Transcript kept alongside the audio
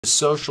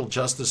Social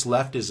justice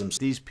leftism.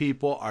 These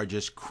people are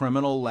just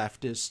criminal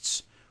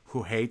leftists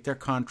who hate their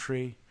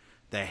country.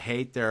 They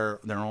hate their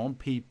own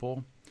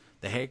people.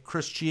 They hate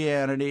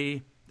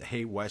Christianity. They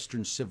hate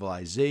Western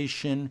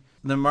civilization.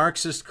 The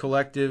Marxist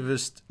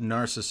collectivist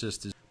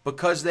narcissist is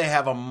because they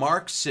have a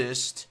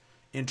Marxist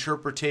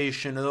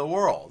interpretation of the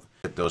world.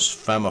 Those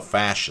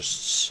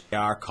femifascists. They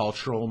are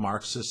cultural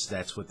Marxists.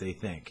 That's what they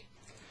think.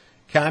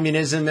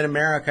 Communism in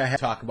America,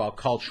 talk about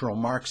cultural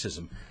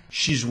Marxism.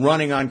 She's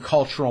running on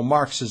cultural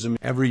Marxism.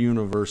 Every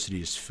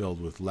university is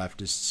filled with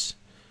leftists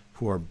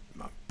who are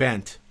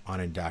bent on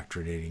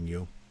indoctrinating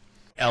you.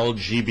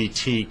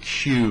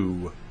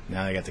 LGBTQ.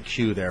 Now they got the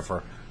Q there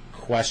for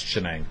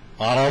questioning.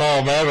 I don't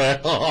know,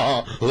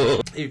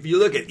 baby. If you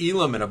look at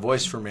Elam in A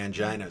Voice for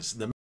Manginas,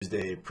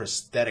 the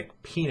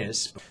prosthetic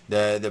penis,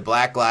 the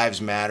Black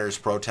Lives Matters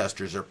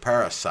protesters are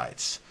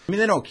parasites. I mean,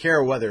 they don't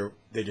care whether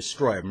they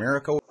destroy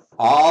America.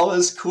 All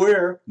is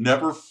queer.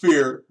 Never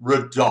fear,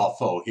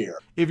 Rodolfo here.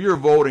 If you're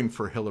voting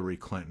for Hillary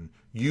Clinton,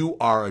 you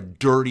are a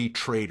dirty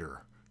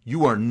traitor.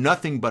 You are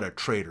nothing but a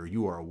traitor.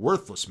 You are a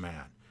worthless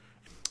man.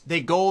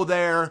 They go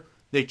there,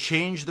 they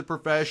change the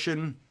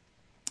profession,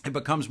 it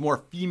becomes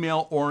more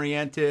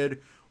female-oriented.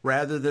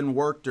 Rather than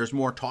work, there's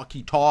more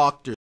talky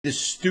talk. There's the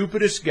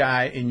stupidest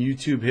guy in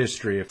YouTube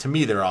history. To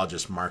me, they're all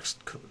just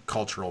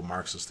cultural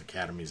Marxist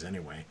academies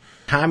anyway.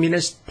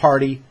 Communist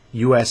Party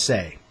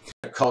USA.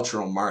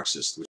 Cultural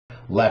Marxist.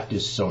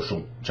 Leftist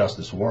social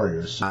justice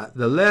warriors.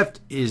 The left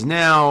is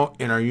now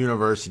in our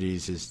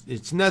universities.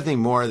 It's nothing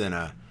more than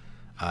a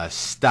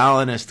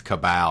Stalinist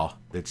cabal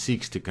that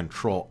seeks to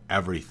control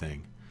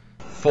everything.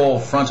 Full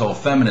frontal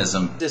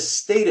feminism. The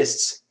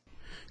statists,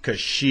 because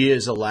she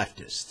is a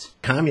leftist.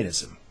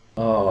 Communism.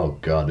 Oh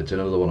God, it's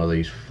another one of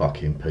these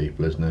fucking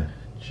people, isn't it?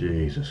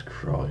 Jesus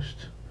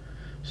Christ.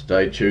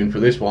 Stay tuned for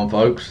this one,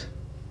 folks.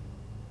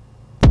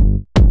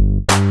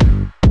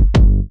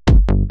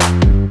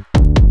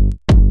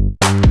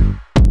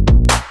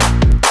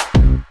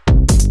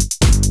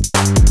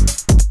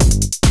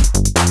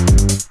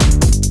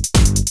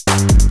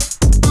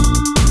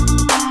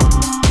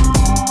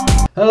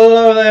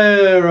 Hello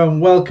there and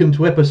welcome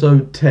to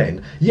episode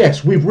 10.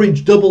 Yes, we've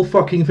reached double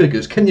fucking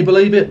figures. Can you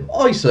believe it?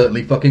 I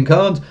certainly fucking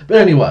can't. But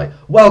anyway,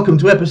 welcome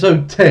to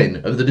episode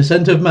 10 of The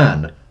Descent of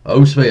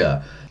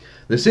Man-osphere.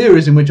 The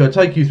series in which I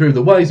take you through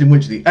the ways in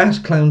which the ass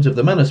clowns of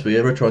the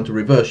Man-osphere are trying to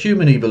reverse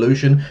human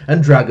evolution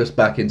and drag us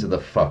back into the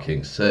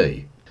fucking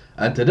sea.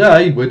 And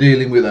today we're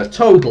dealing with a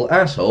total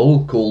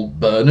asshole called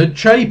Bernard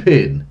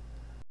Chapin.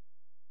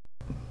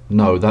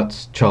 No,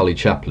 that's Charlie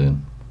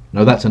Chaplin.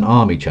 No, that's an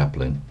army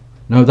chaplain.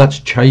 No, that's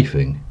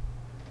chafing.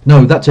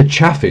 No, that's a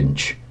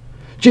chaffinch.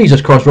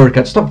 Jesus Christ,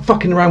 Rorycat, stop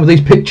fucking around with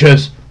these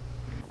pictures.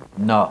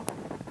 No,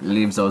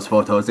 leave those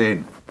photos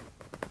in.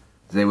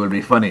 They will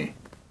be funny.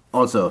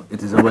 Also,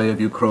 it is a way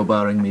of you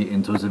crowbarring me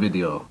into the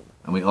video,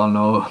 and we all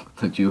know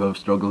that you have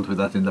struggled with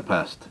that in the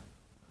past.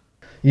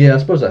 Yeah, I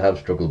suppose I have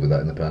struggled with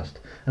that in the past.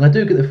 And I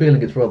do get the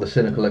feeling it's rather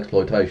cynical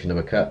exploitation of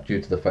a cat due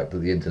to the fact that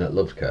the internet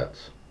loves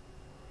cats.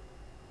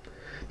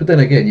 But then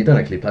again, you don't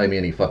actually pay me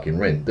any fucking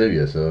rent, do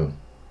you, so...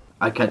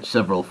 I catch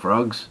several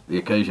frogs, the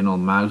occasional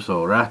mouse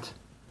or rat,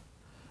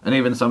 and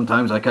even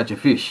sometimes I catch a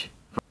fish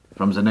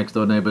from the next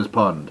door neighbour's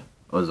pond,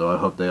 although I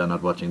hope they are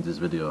not watching this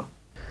video.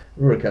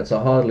 Rorycats,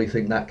 I hardly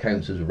think that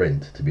counts as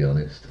rent, to be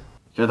honest.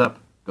 Shut up,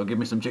 go give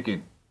me some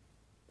chicken.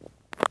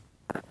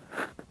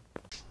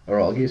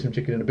 Alright, I'll give you some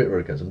chicken in a bit,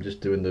 Rorycats, I'm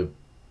just doing the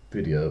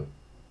video.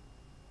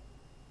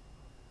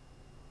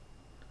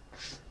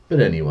 But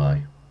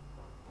anyway.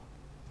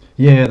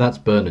 Yeah, that's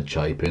Bernard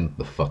Chapin,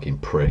 the fucking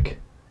prick.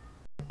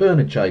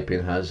 Bernard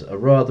Chapin has a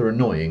rather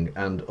annoying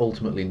and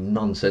ultimately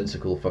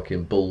nonsensical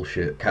fucking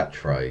bullshit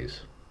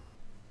catchphrase.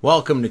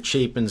 Welcome to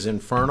Chapin's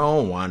Inferno,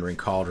 a wandering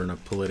cauldron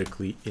of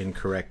politically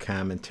incorrect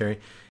commentary.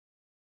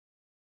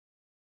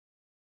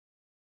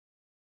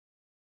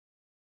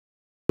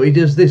 He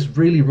does this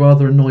really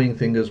rather annoying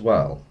thing as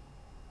well.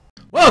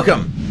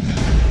 Welcome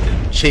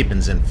to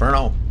Chapin's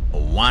Inferno, a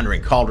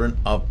wandering cauldron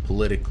of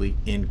politically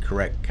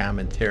incorrect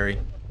commentary.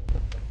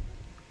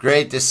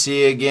 Great to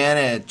see you again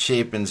at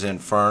Chapin's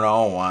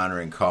Inferno, a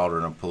wandering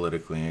cauldron of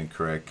politically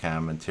incorrect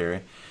commentary.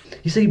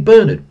 You see,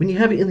 Bernard, when you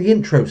have it in the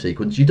intro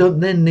sequence, you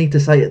don't then need to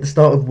say it at the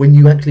start of when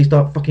you actually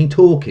start fucking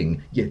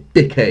talking, you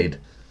dickhead.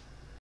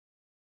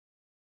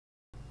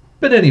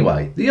 But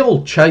anyway, the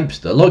old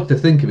Chapester liked to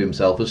think of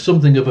himself as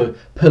something of a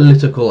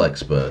political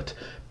expert.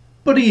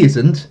 But he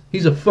isn't.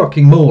 He's a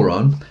fucking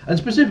moron, and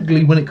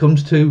specifically when it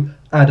comes to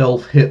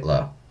Adolf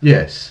Hitler.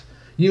 Yes.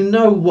 You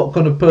know what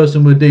kind of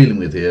person we're dealing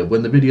with here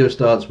when the video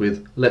starts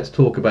with, let's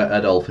talk about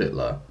Adolf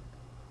Hitler.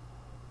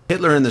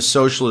 Hitler in the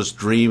socialist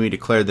dream, he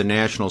declared that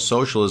National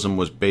Socialism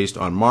was based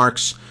on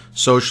Marx.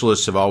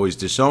 Socialists have always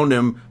disowned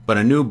him, but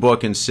a new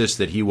book insists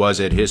that he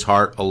was at his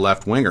heart a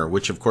left-winger,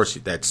 which of course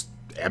that's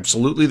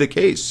absolutely the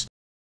case.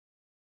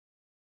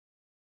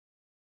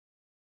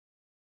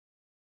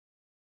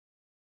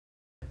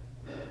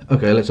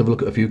 Okay, let's have a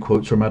look at a few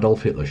quotes from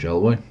Adolf Hitler,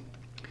 shall we?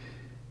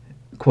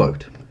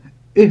 Quote,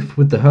 If,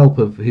 with the help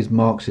of his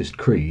Marxist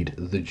creed,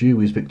 the Jew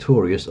is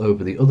victorious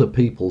over the other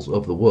peoples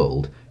of the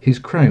world, his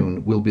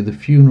crown will be the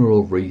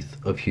funeral wreath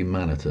of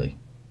humanity.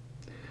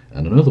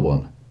 And another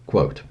one,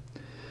 quote,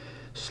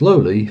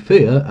 slowly,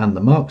 fear and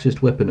the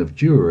Marxist weapon of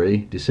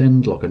Jewry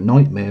descend like a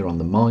nightmare on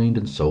the mind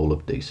and soul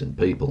of decent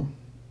people.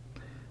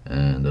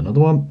 And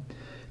another one,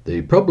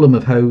 the problem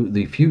of how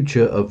the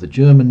future of the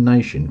German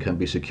nation can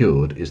be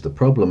secured is the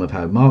problem of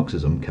how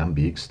Marxism can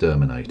be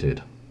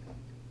exterminated.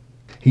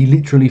 He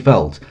literally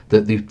felt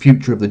that the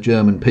future of the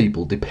German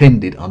people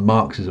depended on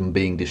Marxism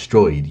being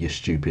destroyed, you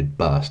stupid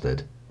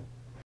bastard.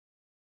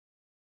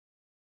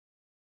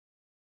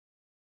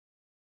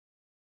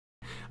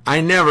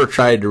 I never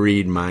tried to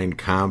read Mein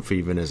Kampf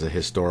even as a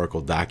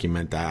historical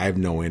document. I have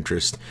no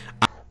interest.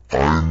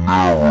 I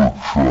never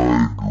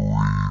tried to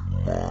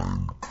read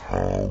Mein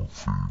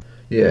Kampf.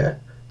 Yeah,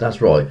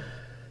 that's right.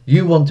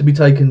 You want to be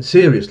taken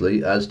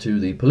seriously as to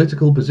the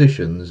political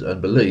positions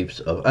and beliefs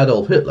of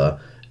Adolf Hitler,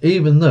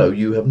 even though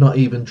you have not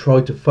even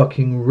tried to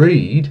fucking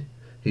read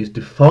his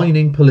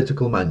defining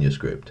political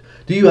manuscript.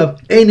 Do you have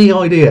any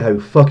idea how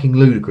fucking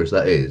ludicrous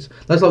that is?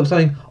 That's like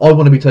saying, I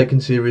want to be taken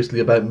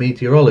seriously about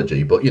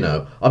meteorology, but, you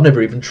know, I've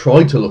never even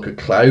tried to look at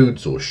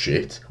clouds or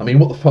shit. I mean,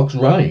 what the fuck's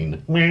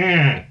rain?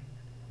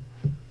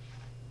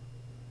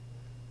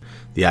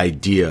 The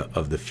idea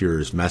of the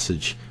Fuhrer's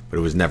message, but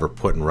it was never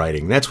put in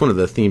writing. That's one of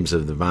the themes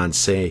of the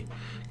Wannsee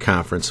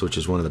Conference, which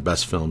is one of the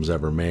best films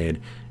ever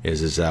made,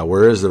 is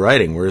where is the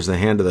writing? Where is the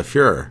hand of the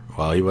Fuhrer?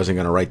 Well, he wasn't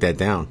going to write that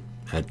down.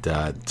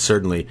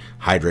 Certainly,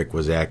 Heydrich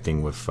was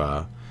acting with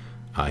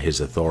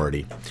his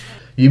authority.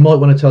 You might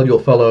want to tell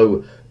your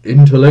fellow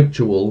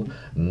intellectual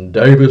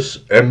Davis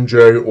M.J.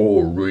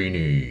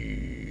 Aurini,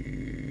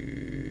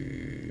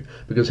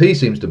 because he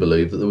seems to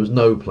believe that there was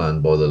no plan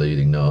by the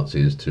leading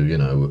Nazis to, you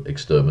know,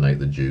 exterminate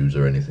the Jews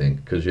or anything,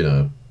 because, you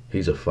know,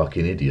 he's a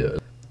fucking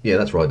idiot. Yeah,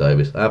 that's right,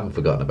 Davis. I haven't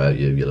forgotten about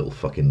you, you little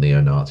fucking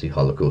neo-Nazi,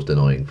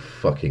 Holocaust-denying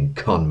fucking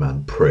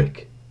con-man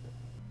prick.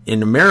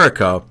 In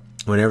America,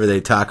 whenever they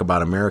talk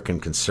about American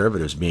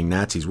conservatives being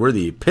Nazis, we're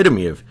the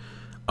epitome of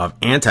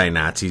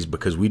anti-Nazis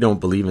because we don't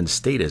believe in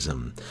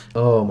statism.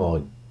 Oh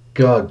my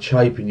God,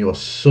 Chapin, you're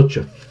such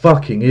a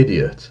fucking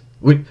idiot.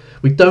 We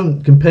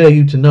don't compare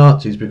you to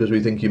Nazis because we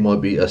think you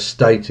might be a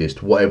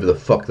statist, whatever the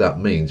fuck that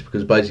means,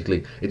 because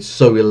basically it's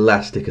so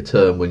elastic a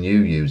term when you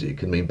use it, it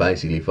can mean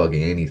basically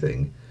fucking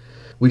anything.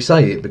 We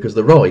say it because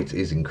the right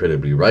is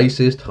incredibly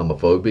racist,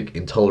 homophobic,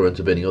 intolerant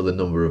of any other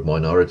number of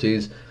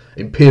minorities,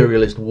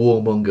 imperialist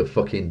warmonger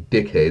fucking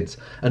dickheads,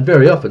 and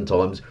very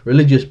oftentimes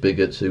religious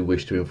bigots who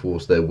wish to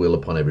enforce their will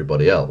upon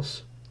everybody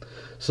else.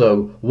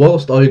 So,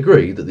 whilst I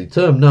agree that the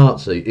term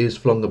Nazi is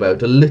flung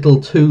about a little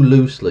too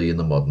loosely in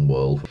the modern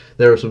world,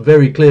 there are some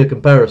very clear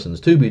comparisons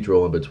to be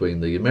drawn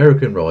between the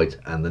American right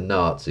and the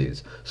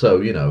Nazis.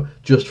 So, you know,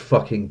 just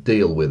fucking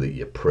deal with it,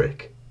 you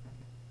prick.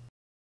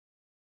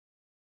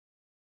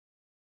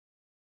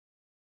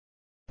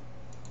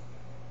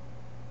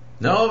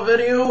 Now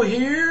video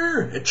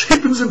here at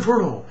Chapin's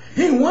Inferno,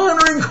 a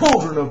wandering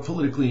cauldron of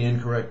politically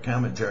incorrect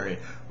commentary,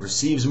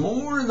 receives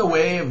more in the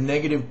way of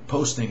negative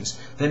postings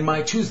than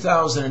my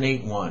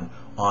 2008 one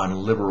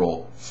on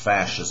liberal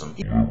fascism.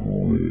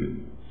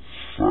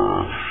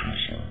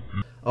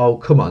 Oh,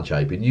 come on,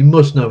 Chapin, you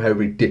must know how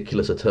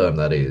ridiculous a term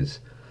that is.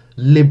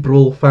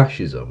 Liberal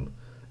fascism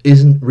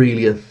isn't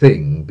really a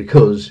thing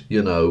because,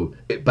 you know,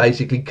 it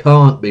basically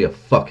can't be a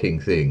fucking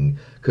thing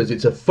because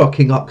it's a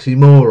fucking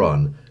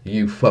oxymoron.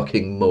 You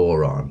fucking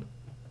moron.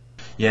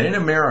 Yet in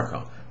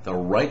America, the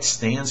right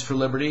stands for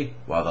liberty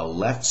while the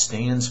left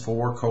stands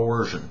for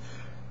coercion.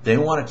 They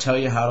want to tell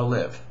you how to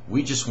live.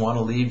 We just want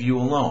to leave you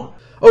alone.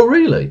 Oh,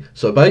 really?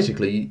 So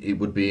basically, it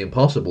would be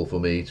impossible for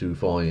me to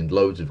find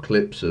loads of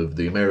clips of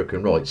the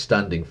American right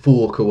standing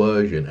for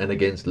coercion and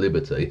against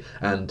liberty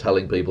and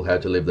telling people how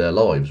to live their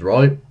lives,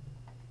 right?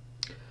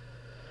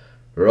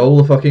 Roll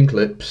the fucking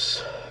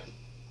clips.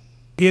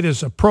 It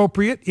is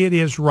appropriate, it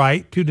is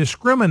right to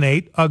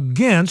discriminate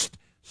against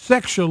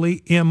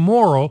sexually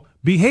immoral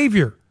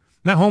behavior.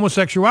 Now,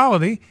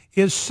 homosexuality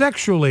is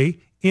sexually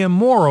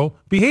immoral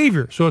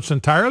behavior, so it's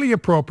entirely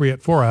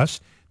appropriate for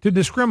us to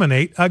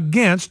discriminate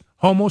against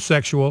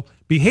homosexual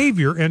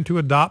behavior and to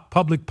adopt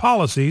public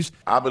policies.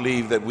 I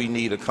believe that we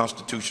need a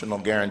constitutional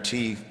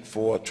guarantee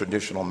for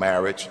traditional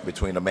marriage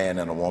between a man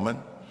and a woman.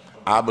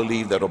 I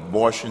believe that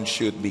abortion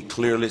should be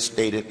clearly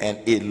stated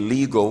and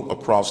illegal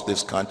across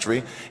this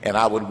country, and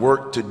I would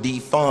work to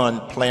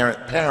defund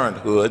Planned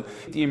Parenthood.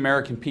 The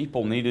American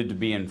people needed to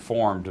be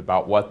informed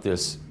about what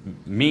this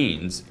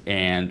means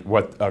and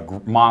what a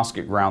mosque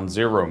at ground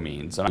zero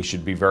means. And we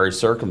should be very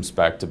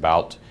circumspect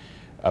about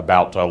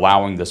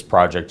allowing this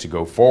project to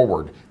go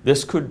forward.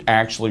 This could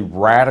actually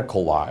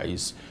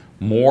radicalize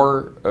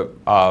more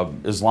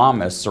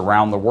Islamists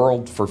around the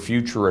world for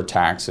future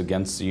attacks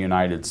against the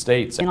United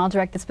States. And I'll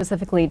direct this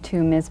specifically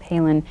to Ms.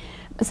 Palin.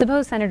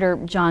 Suppose Senator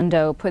John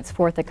Doe puts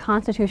forth a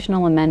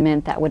constitutional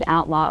amendment that would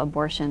outlaw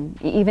abortion,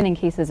 even in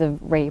cases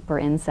of rape or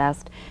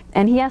incest,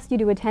 and he asked you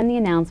to attend the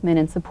announcement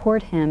and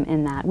support him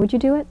in that. Would you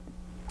do it?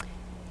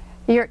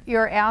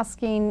 You're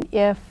asking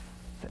if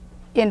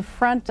in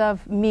front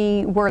of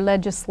me were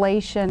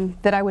legislation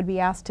that I would be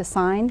asked to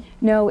sign?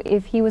 No,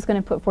 if he was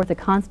going to put forth a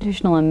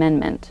constitutional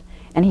amendment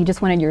and he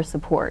just wanted your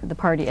support, the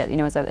party, you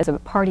know, as a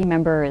party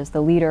member, as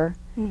the leader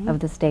of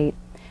the state.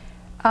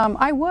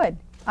 I would.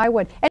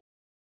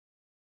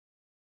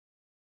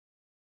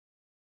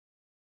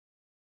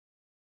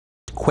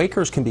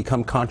 Quakers can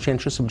become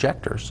conscientious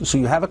objectors. So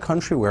you have a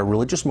country where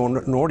religious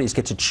minorities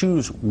get to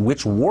choose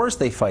which wars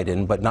they fight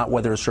in, but not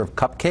whether to serve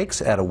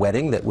cupcakes at a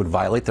wedding that would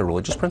violate their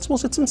religious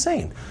principles. It's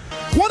insane.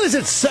 What does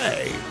it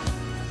say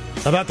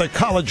about the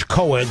college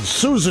co-ed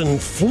Susan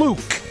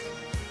Fluke,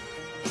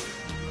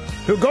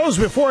 who goes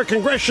before a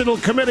congressional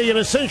committee and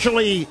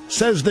essentially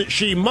says that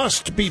she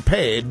must be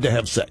paid to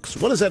have sex?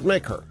 What does that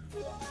make her?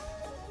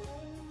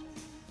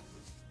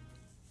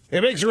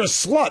 It makes her a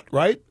slut,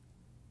 right?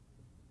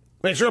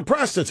 Makes her a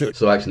prostitute.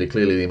 So actually,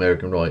 clearly the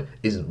American right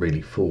isn't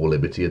really for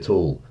liberty at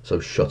all. So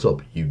shut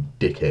up, you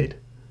dickhead.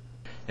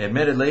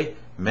 Admittedly,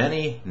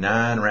 many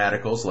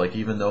non-radicals, like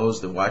even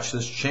those that watch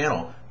this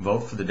channel,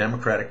 vote for the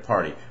Democratic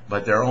Party.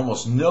 But there are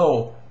almost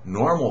no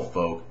normal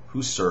folk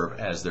who serve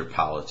as their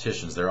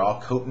politicians. They're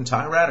all coat and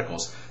tie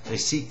radicals. They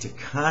seek to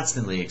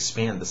constantly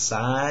expand the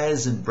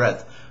size and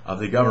breadth of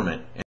the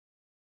government.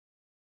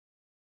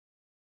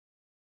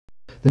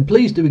 Then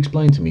please do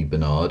explain to me,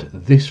 Bernard,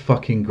 this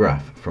fucking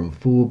graph from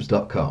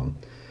Forbes.com,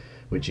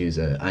 which is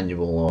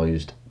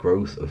annualised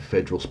growth of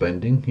federal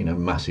spending, you know,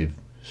 massive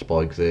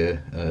spike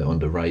there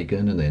under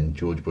Reagan and then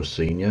George Bush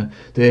Sr.,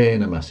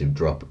 then a massive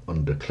drop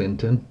under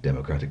Clinton,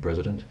 Democratic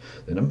president,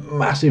 then a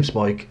massive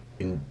spike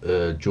in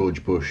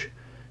George Bush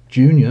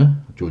Jr.,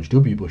 George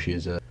W.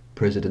 Bush's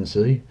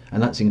presidency,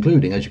 and that's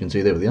including, as you can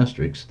see there with the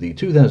asterisks, the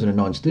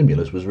 2009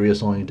 stimulus was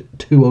reassigned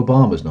to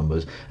Obama's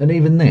numbers, and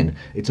even then,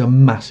 it's a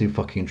massive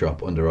fucking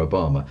drop under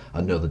Obama,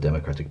 another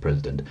Democratic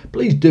president.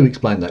 Please do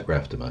explain that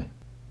graph to me,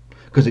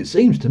 because it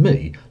seems to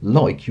me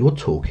like you're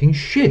talking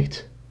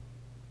shit.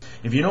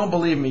 If you don't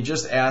believe me,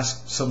 just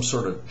ask some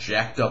sort of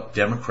jacked up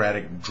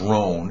Democratic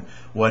drone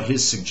what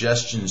his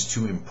suggestions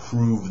to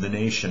improve the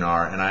nation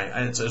are.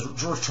 And it's a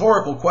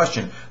rhetorical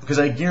question, because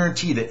I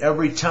guarantee that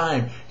every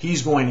time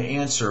he's going to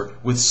answer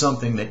with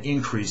something that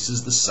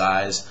increases the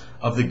size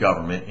of the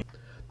government.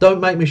 Don't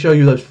make me show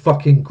you those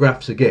fucking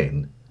graphs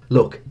again.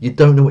 Look, you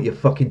don't know what you're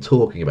fucking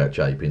talking about,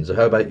 Chapin, so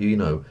how about you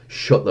know,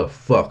 shut the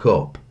fuck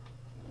up.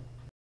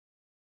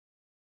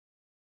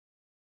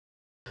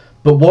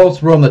 But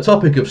whilst we're on the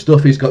topic of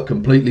stuff he's got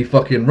completely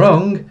fucking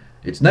wrong,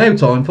 it's now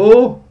time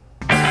for...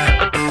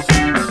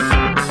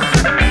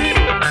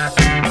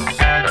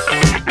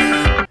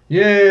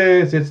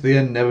 Yes, it's the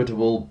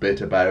inevitable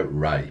bit about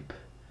rape.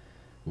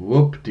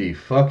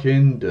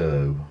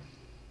 Whoop-de-fucking-do.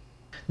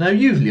 Now,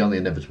 usually on the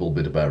inevitable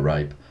bit about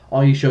rape,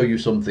 I show you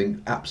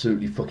something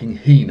absolutely fucking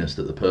heinous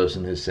that the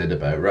person has said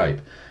about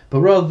rape.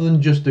 But rather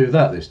than just do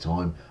that this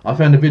time, I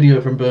found a video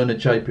from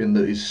Bernard Chapin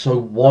that is so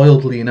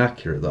wildly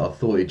inaccurate that I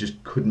thought it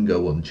just couldn't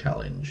go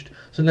unchallenged.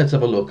 So let's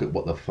have a look at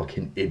what the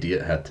fucking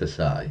idiot had to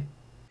say.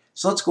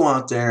 So let's go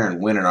out there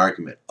and win an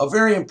argument. A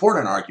very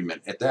important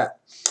argument at that.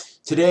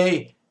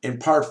 Today, in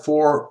part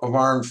 4 of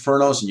our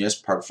Infernos, and yes,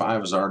 part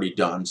 5 is already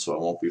done, so I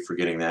won't be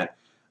forgetting that,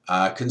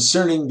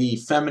 concerning the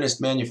feminist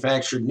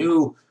manufactured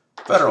new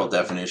federal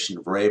definition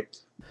of rape.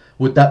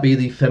 Would that be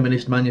the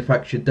feminist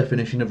manufactured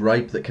definition of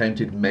rape that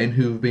counted men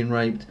who have been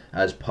raped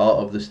as part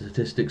of the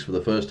statistics for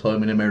the first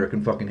time in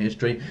American fucking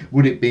history?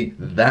 Would it be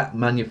that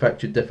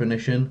manufactured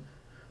definition?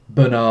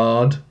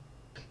 Bernard?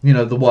 You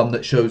know, the one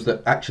that shows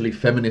that actually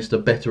feminists are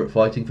better at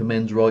fighting for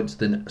men's rights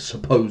than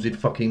supposed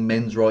fucking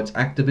men's rights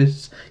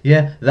activists?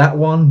 Yeah, that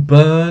one,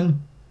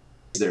 Burn?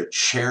 Their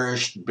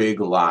cherished big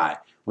lie,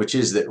 which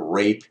is that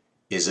rape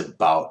is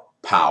about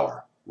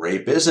power.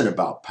 Rape isn't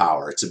about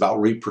power, it's about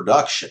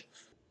reproduction.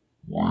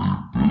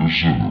 Rape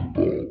isn't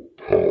about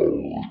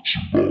power, it's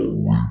about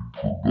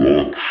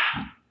reproduction.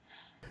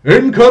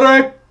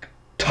 Incorrect!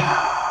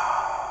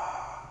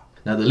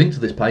 Now the link to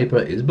this paper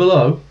is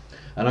below,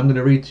 and I'm going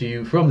to read to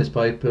you from this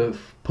paper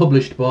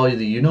published by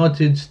the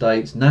United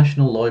States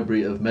National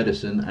Library of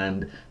Medicine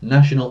and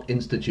National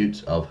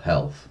Institutes of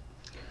Health.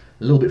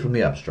 A little bit from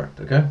the abstract,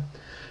 okay?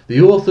 The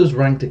authors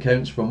ranked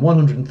accounts from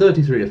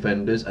 133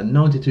 offenders and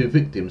 92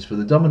 victims for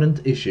the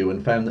dominant issue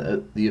and found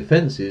that the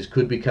offences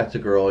could be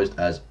categorised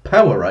as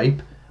power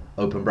rape,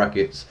 open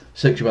brackets,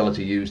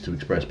 sexuality used to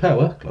express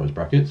power, close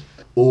brackets,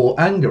 or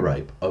anger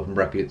rape, open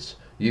brackets,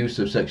 use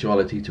of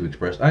sexuality to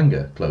express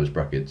anger, close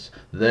brackets.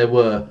 There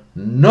were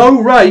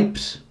no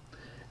rapes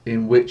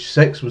in which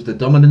sex was the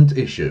dominant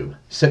issue.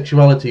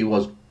 Sexuality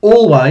was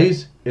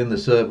always in the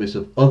service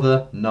of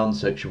other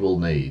non-sexual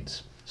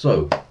needs.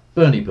 So,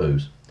 Bernie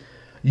Poos,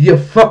 you're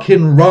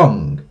fucking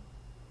wrong.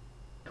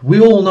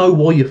 We all know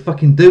why you're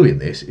fucking doing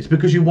this. It's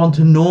because you want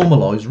to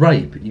normalise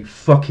rape, you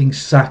fucking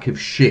sack of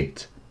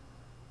shit.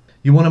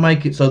 You want to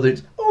make it so that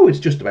it's, oh, it's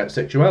just about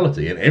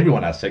sexuality and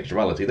everyone has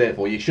sexuality,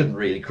 therefore you shouldn't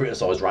really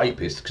criticise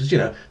rapists because, you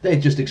know, they're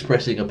just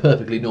expressing a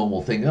perfectly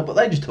normal thing, but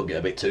they just took it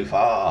a bit too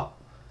far.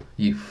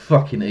 You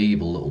fucking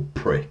evil little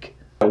prick.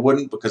 I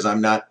wouldn't, because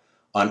I'm not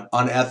an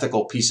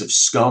unethical piece of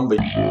scum, but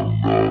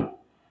I'm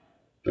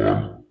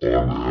not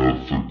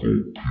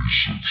unethical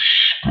piece of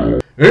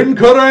scum.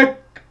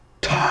 Incorrect!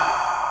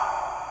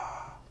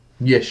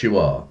 Yes, you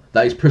are.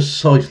 That is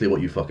precisely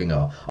what you fucking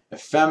are.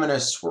 If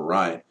feminists were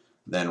right,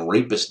 then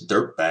rapist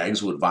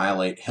dirtbags would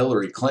violate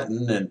Hillary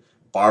Clinton and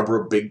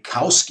Barbara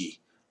Bigkowski,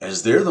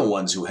 as they're the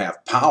ones who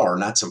have power,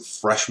 not some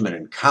freshman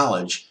in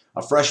college.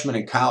 A freshman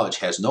in college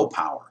has no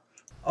power.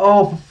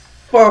 Oh,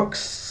 for fuck's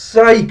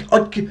sake.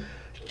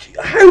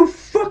 How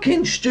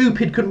fucking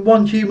stupid can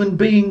one human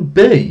being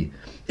be?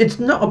 It's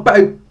not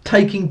about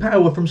taking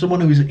power from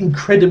someone who is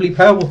incredibly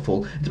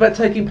powerful. It's about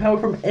taking power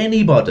from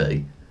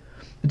anybody.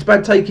 It's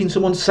about taking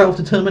someone's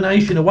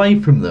self-determination away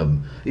from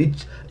them.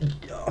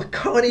 I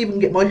can't even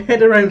get my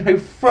head around how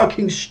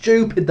fucking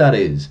stupid that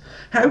is.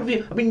 How have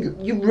you... I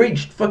mean, you've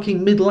reached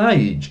fucking middle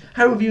age.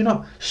 How have you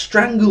not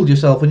strangled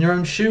yourself in your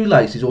own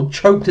shoelaces or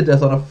choked to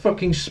death on a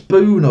fucking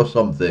spoon or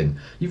something?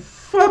 You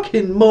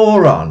fucking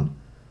moron.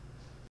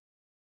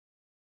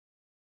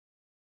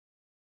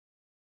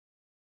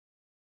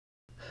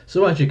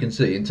 So as you can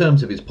see, in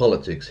terms of his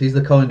politics, he's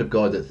the kind of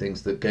guy that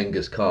thinks that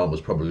Genghis Khan was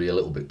probably a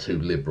little bit too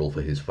liberal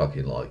for his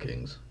fucking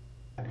likings.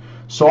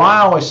 So I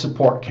always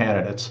support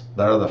candidates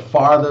that are the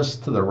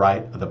farthest to the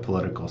right of the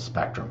political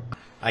spectrum.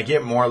 I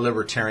get more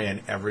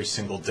libertarian every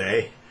single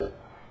day.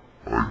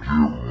 I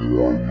get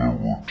more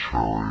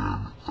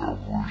libertarian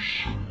every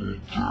single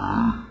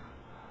day.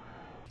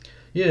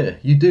 Yeah,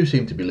 you do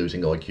seem to be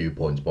losing IQ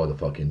points by the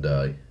fucking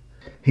day.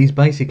 He's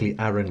basically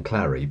Aaron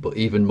Clarey, but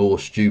even more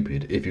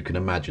stupid, if you can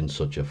imagine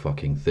such a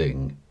fucking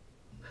thing.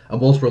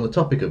 And whilst we're on the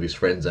topic of his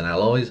friends and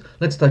allies,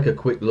 let's take a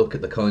quick look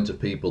at the kinds of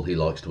people he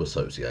likes to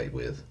associate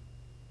with.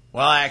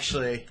 Well,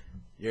 actually,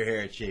 you're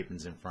here at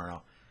Chapin's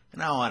Inferno,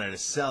 and I wanted to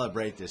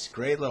celebrate this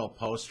great little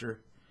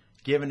poster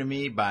given to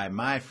me by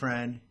my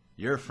friend,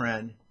 your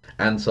friend,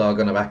 and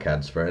Sargon of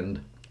Akkad's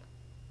friend,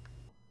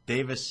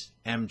 Davis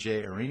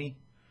M.J. Arini,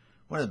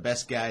 one of the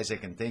best guys I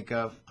can think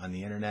of on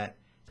the internet.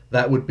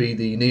 That would be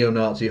the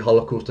neo-Nazi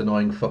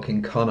Holocaust-denying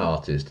fucking con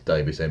artist,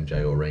 Davis M.J.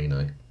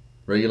 Arini.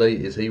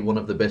 Really? Is he one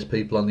of the best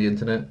people on the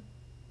internet?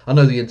 I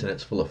know the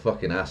internet's full of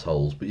fucking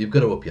assholes, but you've got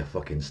to up your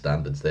fucking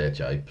standards there,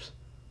 Chapes.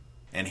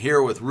 And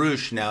here with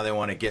Roosh, now they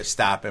want to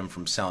stop him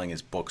from selling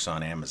his books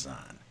on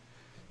Amazon.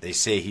 They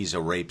say he's a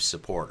rape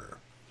supporter.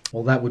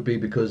 Well, that would be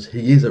because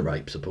he is a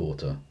rape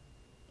supporter.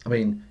 I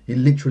mean, he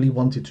literally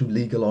wanted to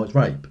legalise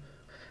rape.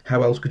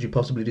 How else could you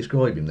possibly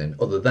describe him then,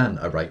 other than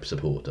a rape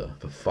supporter,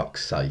 for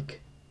fuck's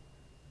sake?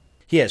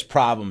 He has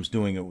problems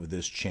doing it with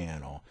this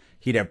channel.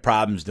 He'd have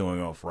problems doing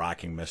it with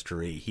Rocking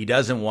Mr. E. He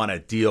doesn't want to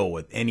deal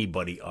with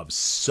anybody of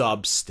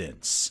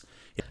substance.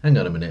 Hang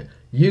on a minute.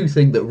 You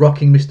think that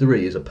Rocking Mr.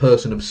 E is a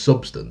person of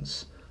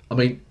substance? I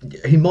mean,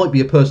 he might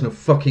be a person of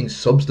fucking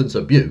substance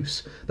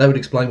abuse. That would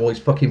explain why his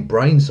fucking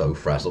brain's so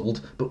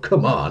frazzled, but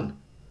come on.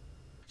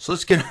 So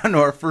let's get on to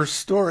our first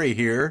story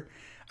here.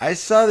 I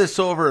saw this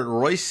over at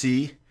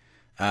Royce,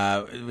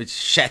 it's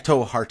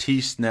Chateau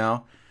Artiste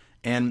now,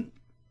 and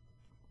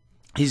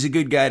he's a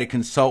good guy to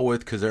consult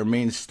with because our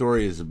main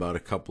story is about a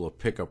couple of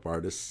pickup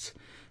artists.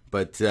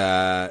 But,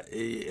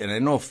 and I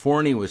know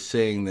Forney was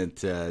saying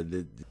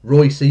that...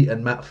 Royce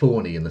and Matt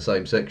Forney in the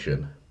same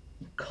section.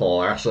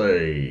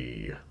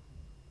 Classy.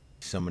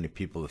 So many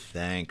people to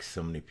thank,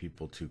 so many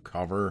people to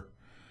cover.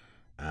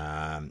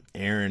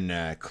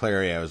 Aaron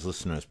Clary, I was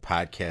listening to his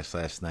podcast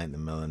last night in the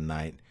middle of the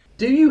night.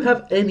 Do you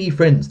have any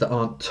friends that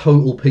aren't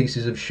total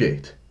pieces of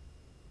shit?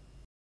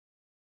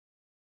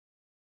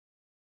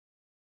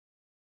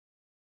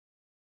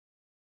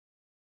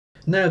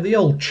 Now, the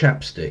old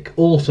chapstick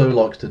also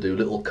likes to do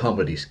little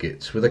comedy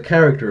skits with a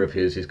character of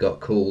his he's got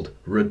called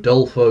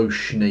Rodolfo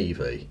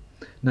Schneevy.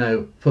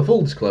 Now, for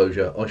full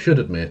disclosure, I should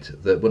admit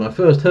that when I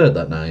first heard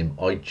that name,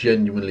 I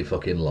genuinely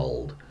fucking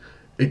lolled.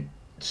 It's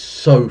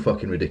so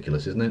fucking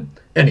ridiculous, isn't it?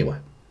 Anyway,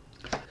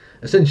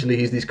 essentially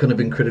he's this kind of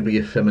incredibly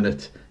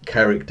effeminate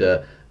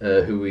character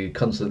who he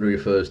constantly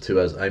refers to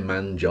as a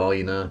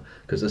mangina,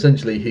 because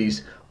essentially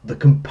he's the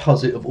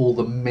composite of all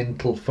the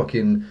mental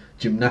fucking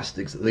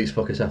gymnastics that these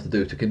fuckers have to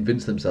do to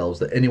convince themselves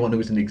that anyone who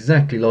isn't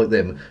exactly like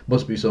them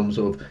must be some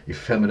sort of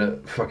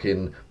effeminate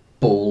fucking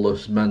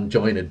ballless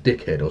mangina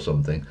dickhead or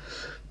something.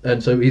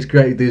 And so he's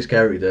created this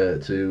character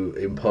to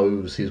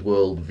impose his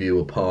worldview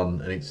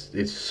upon, and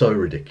it's so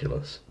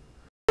ridiculous.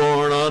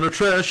 Born on a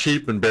trash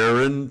heap in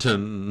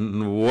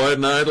Barrington,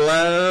 white-knight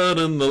lad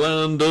in the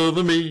land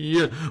of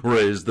me,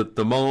 raised at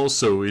the mall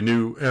so he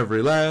knew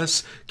every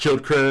lass,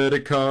 killed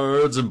credit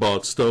cards and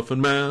bought stuff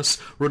en masse.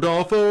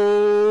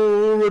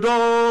 Rodolfo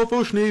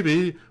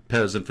Schneevy,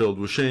 peasant filled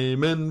with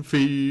shame and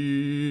fear.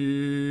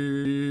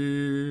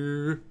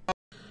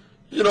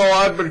 You know,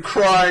 I've been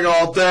crying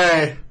all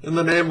day in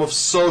the name of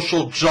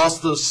social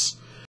justice.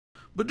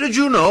 But did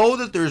you know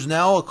that there's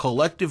now a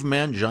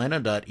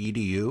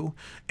collectivemangina.edu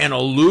and a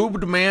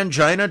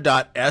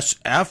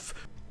lubedmangina.sf?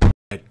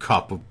 A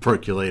cup of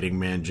percolating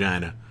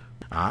mangina.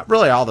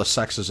 Really, all the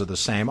sexes are the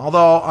same.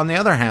 Although, on the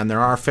other hand, there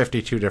are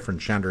 52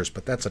 different genders,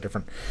 but that's a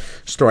different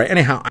story.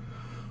 Anyhow.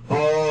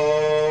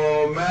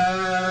 Oh,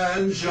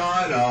 mangina,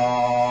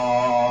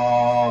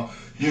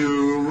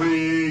 you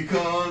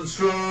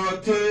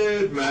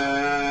reconstructed mangina.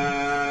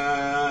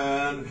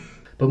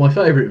 But my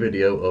favourite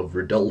video of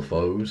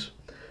Rodolfo's,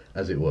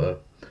 as it were,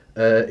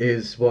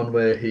 is one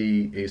where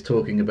he is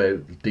talking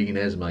about Dean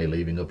Esmay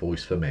leaving A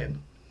Voice for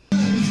Men.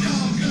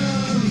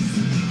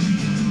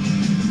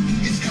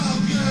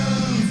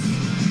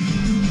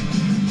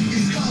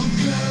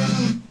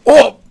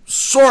 Oh,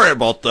 sorry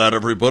about that,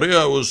 everybody.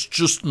 I was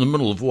just in the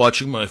middle of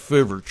watching my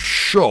favorite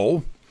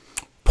show.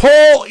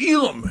 Paul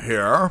Elam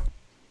here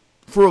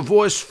for A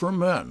Voice for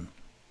Men.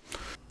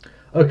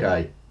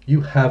 Okay,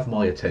 you have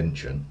my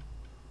attention.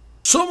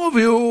 Some of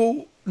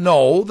you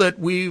know that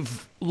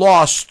we've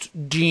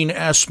lost Dean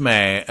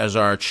Esmay as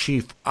our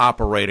Chief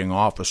Operating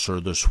Officer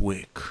this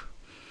week.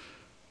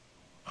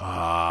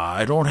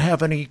 I don't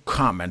have any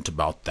comment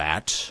about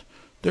that.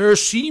 There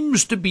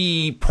seems to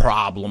be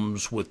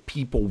problems with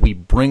people we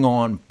bring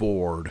on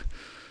board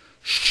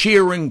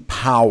sharing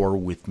power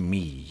with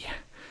me.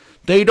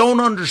 They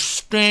don't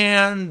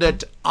understand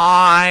that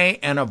I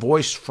and A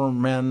Voice for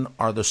Men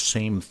are the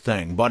same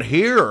thing. But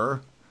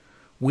here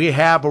we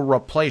have a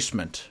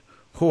replacement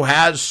who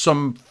has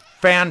some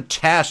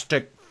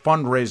fantastic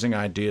fundraising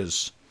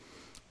ideas.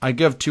 I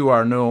give to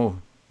our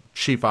new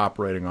Chief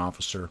Operating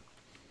Officer,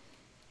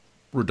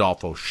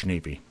 Rodolfo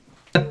Schneevy.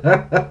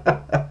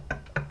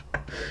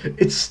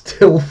 It's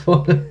still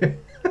funny.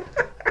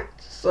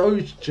 So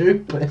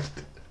stupid.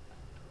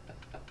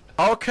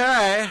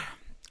 Okay,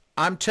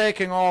 I'm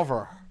taking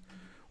over.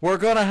 We're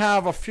going to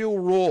have a few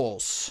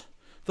rules.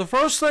 The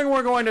first thing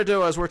we're going to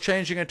do is we're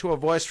changing it to A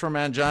Voice for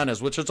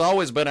Manginas, which it's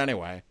always been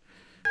anyway.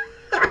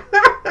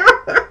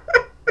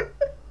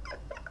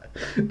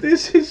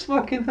 This is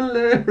fucking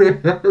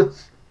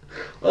hilarious.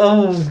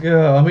 Oh,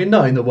 God. I mean,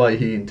 not in the way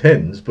he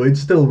intends, but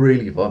it's still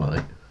really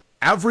funny.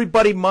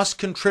 Everybody must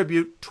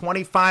contribute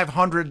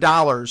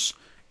 $2,500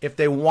 if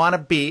they want to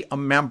be a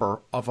member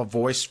of A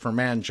Voice for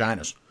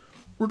Manginas.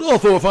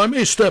 Rodolfo, if I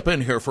may step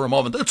in here for a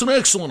moment, that's an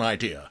excellent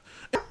idea.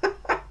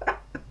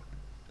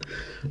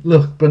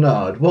 Look,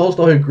 Bernard,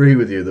 whilst I agree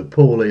with you that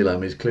Paul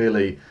Elam is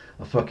clearly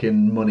a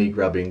fucking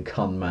money-grabbing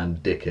con-man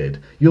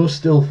dickhead, you're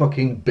still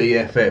fucking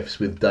BFFs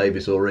with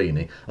Davis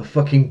Orrini, a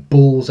fucking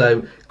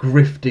balls-out,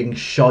 grifting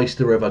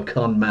shyster of a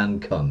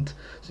con-man cunt.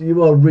 So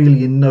you are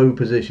really in no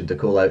position to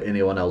call out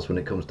anyone else when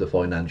it comes to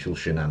financial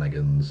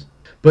shenanigans.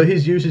 But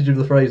his usage of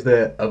the phrase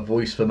there, A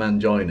Voice for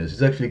Manginas,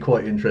 is actually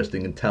quite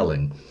interesting and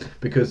telling,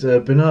 because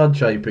Bernard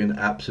Chapin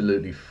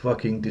absolutely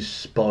fucking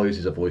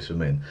despises A Voice for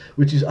Men,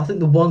 which is, I think,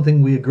 the one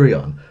thing we agree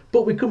on,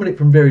 but we come at it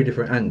from very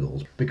different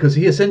angles, because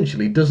he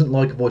essentially doesn't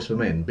like A Voice for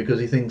Men because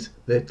he thinks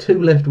they're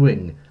too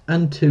left-wing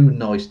and too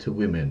nice to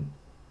women.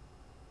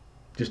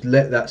 Just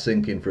let that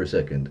sink in for a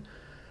second.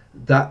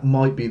 That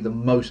might be the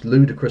most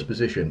ludicrous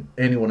position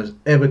anyone has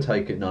ever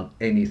taken on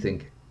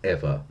anything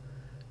ever.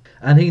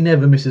 And he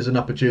never misses an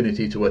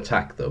opportunity to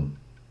attack them.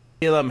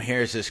 Elam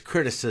hears this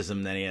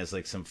criticism, then he has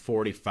like some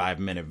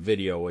 45-minute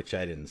video, which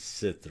I didn't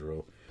sit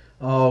through.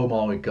 Oh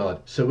my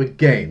God. So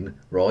again,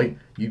 right,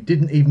 you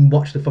didn't even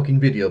watch the fucking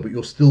video, but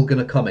you're still going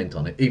to comment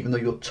on it, even though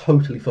you're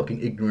totally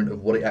fucking ignorant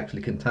of what it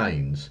actually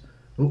contains.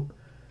 Oh,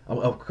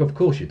 of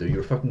course you do.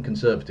 You're a fucking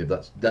conservative.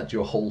 That's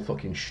your whole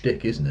fucking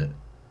shtick, isn't it?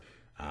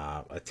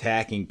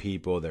 Attacking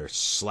people, they're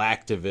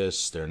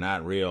slacktivists, they're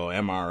not real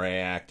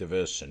MRA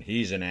activists, and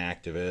he's an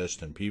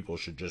activist, and people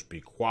should just be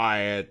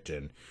quiet,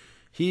 and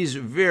he's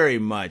very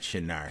much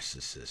a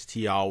narcissist.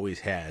 He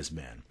always has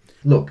been.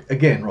 Look,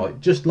 again, right,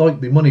 just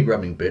like the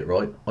money-grabbing bit,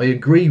 right, I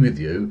agree with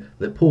you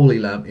that Paul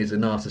Elam is a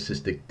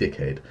narcissistic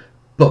dickhead,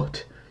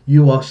 but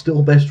you are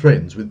still best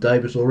friends with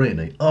Davis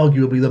Orrini,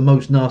 arguably the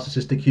most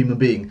narcissistic human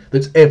being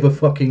that's ever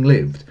fucking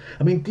lived.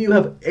 I mean, do you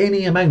have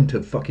any amount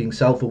of fucking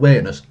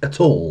self-awareness at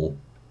all?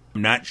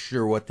 I'm not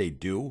sure what they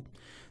do.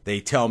 They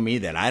tell me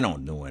that I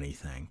don't do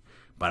anything,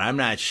 but I'm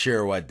not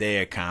sure what they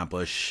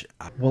accomplish.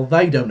 Well,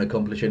 they don't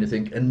accomplish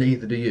anything, and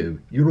neither do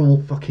you. You're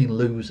all fucking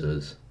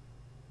losers.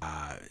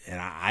 And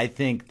I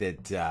think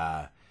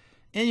that,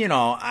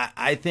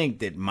 I think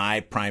that my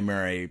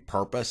primary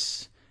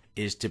purpose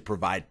is to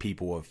provide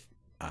people with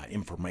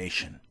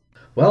information.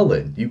 Well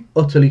then, you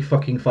utterly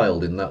fucking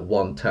failed in that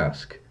one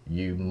task,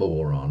 you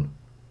moron.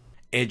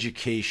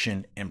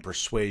 Education and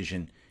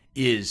persuasion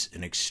is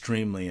an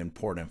extremely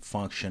important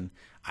function.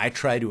 I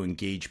try to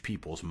engage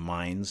people's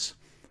minds.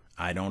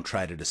 I don't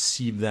try to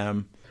deceive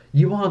them.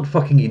 You aren't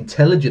fucking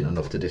intelligent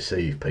enough to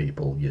deceive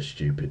people, you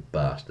stupid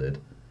bastard.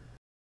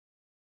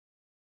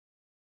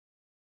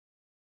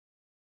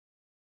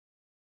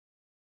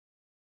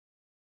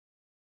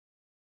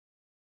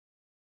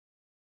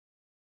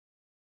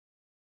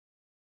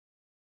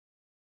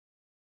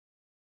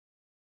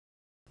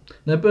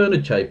 Now,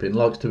 Bernard Chapin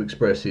likes to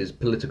express his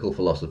political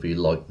philosophy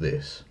like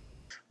this.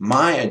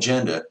 My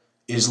agenda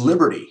is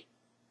liberty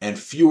and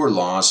fewer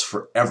laws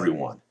for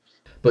everyone.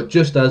 But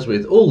just as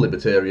with all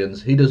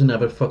libertarians, he doesn't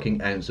have a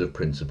fucking ounce of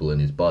principle in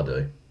his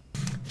body.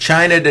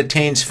 China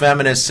detains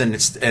feminists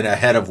and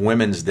ahead of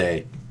Women's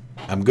Day.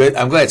 I'm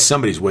glad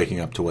somebody's waking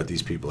up to what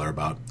these people are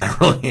about. I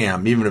really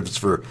am, even if it's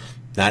for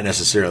not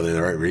necessarily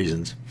the right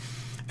reasons.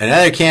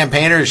 Another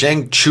campaigner,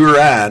 Zheng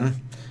Churan,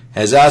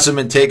 has also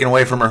been taken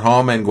away from her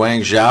home in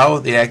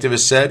Guangzhou, the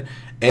activist said,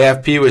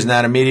 AFP was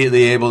not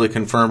immediately able to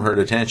confirm her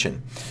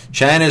detention.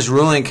 China's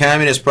ruling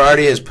Communist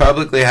Party has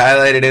publicly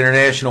highlighted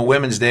International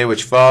Women's Day,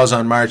 which falls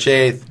on March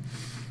 8th,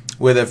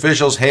 with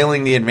officials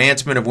hailing the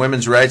advancement of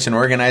women's rights and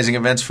organizing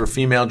events for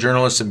female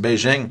journalists in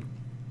Beijing.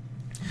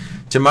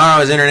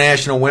 Tomorrow is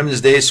International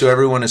Women's Day, so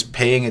everyone is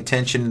paying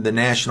attention to the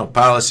national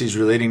policies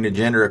relating to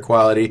gender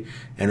equality,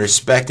 and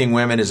respecting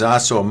women is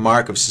also a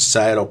mark of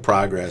societal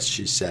progress,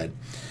 she said.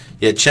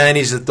 Yet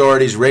Chinese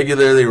authorities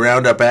regularly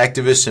round up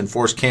activists and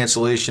force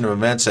cancellation of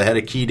events ahead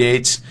of key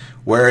dates,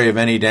 wary of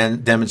any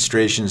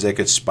demonstrations that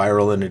could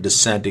spiral into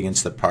dissent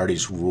against the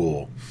party's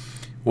rule.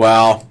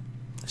 Well,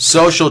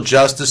 social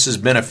justice has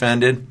been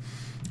offended,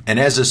 and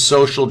as a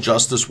social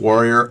justice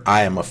warrior,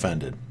 I am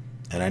offended.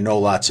 And I know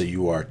lots of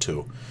you are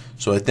too.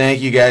 So I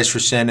thank you guys for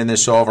sending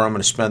this over. I'm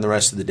going to spend the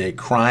rest of the day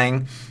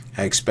crying.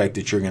 I expect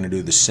that you're going to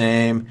do the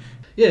same.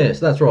 Yes,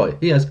 that's right.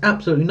 He has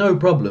absolutely no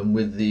problem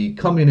with the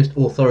communist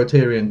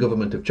authoritarian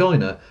government of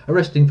China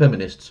arresting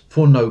feminists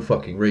for no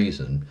fucking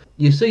reason.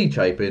 You see,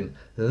 Chapin,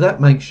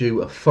 that makes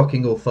you a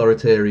fucking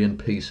authoritarian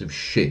piece of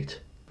shit.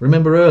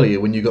 Remember earlier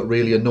when you got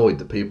really annoyed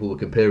that people were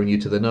comparing you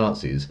to the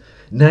Nazis?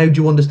 Now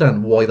do you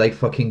understand why they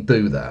fucking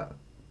do that?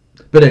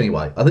 But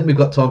anyway, I think we've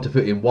got time to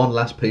fit in one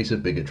last piece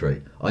of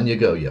bigotry. On you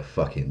go, you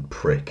fucking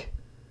prick.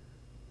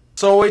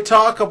 So we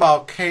talk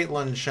about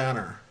Caitlyn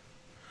Jenner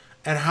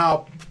and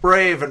how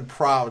brave and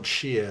proud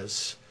she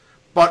is.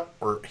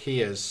 Or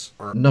he is.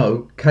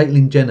 No,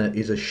 Caitlyn Jenner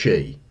is a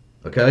she.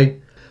 Okay?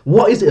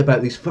 What is it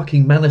about these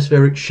fucking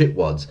manospheric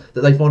shitwads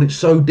that they find it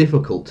so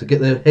difficult to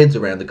get their heads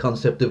around the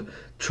concept of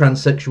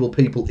transsexual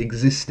people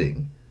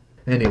existing?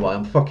 Anyway,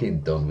 I'm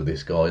fucking done with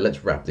this guy.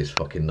 Let's wrap this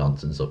fucking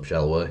nonsense up,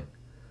 shall we?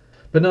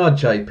 Bernard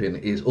Chapin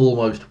is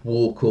almost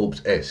War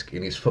Corps-esque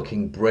in his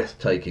fucking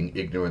breathtaking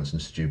ignorance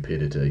and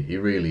stupidity. He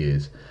really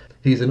is.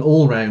 He's an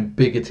all-round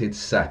bigoted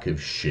sack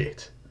of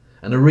shit.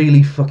 And a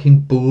really fucking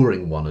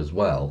boring one as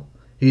well.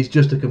 He's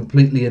just a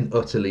completely and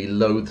utterly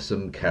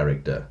loathsome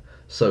character.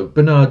 So,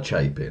 Bernard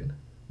Chapin,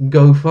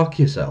 go fuck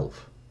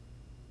yourself.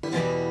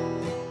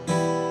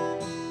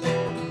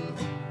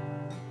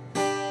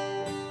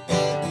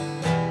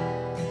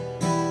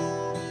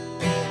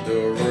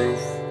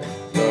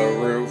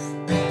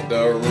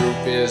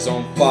 Is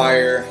on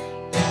fire.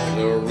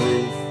 The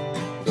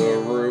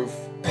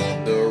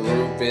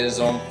roof is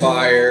on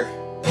fire.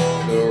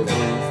 The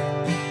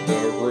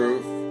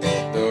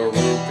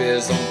roof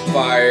is on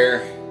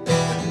fire.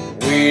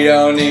 We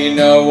don't need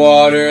no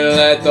water,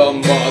 let the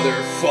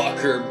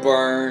motherfucker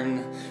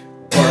burn.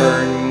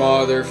 Burn,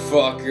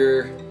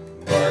 motherfucker,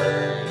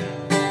 burn.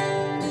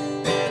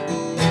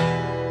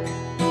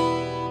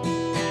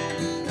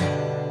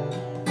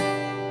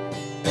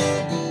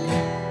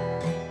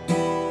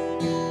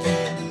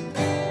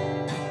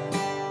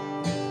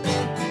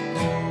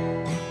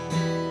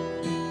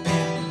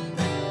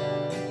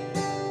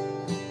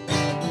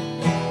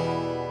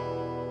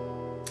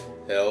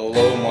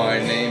 Hello, my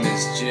name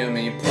is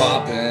Jimmy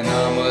Poppin',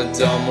 I'm a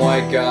dumb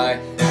white guy.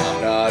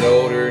 I'm not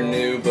old or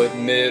new, but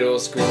middle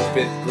school,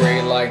 5th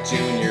grade like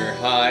junior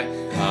high.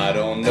 I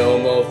don't know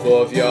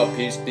mofo if y'all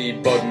peeps be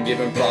buggin',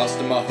 giving props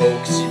to my hoe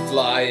 'cause she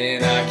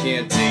flyin'. I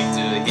can't take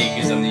to the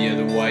heat 'cause I'm the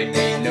other white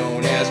meat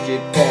known as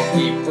Kid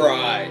Funky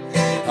Fried.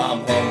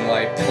 I'm hung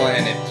like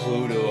planet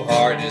Pluto,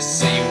 hard to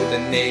see with a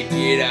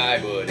naked eye,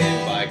 but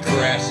if I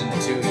crash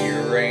into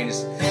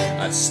Uranus,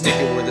 I'd stick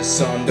it where the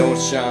sun don't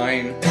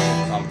shine.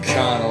 I'm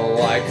kinda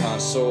like Han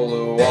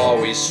Solo,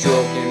 always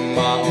stroking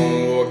my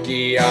own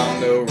Wookiee.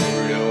 I'm the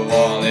root of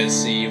all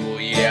that's evil,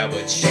 yeah,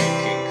 but you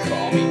can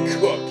call me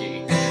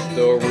Cookie.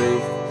 The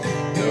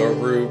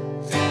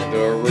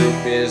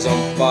roof is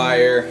on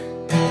fire.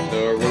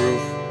 The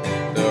roof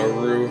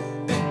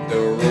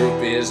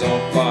is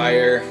on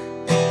fire.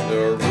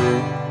 The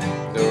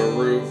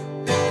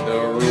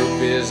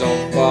roof is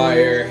on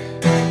fire.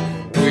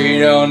 We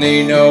don't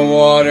need no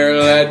water,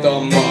 let the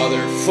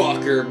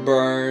motherfucker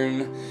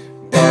burn.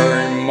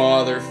 Burn,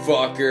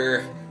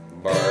 motherfucker,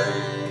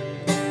 burn.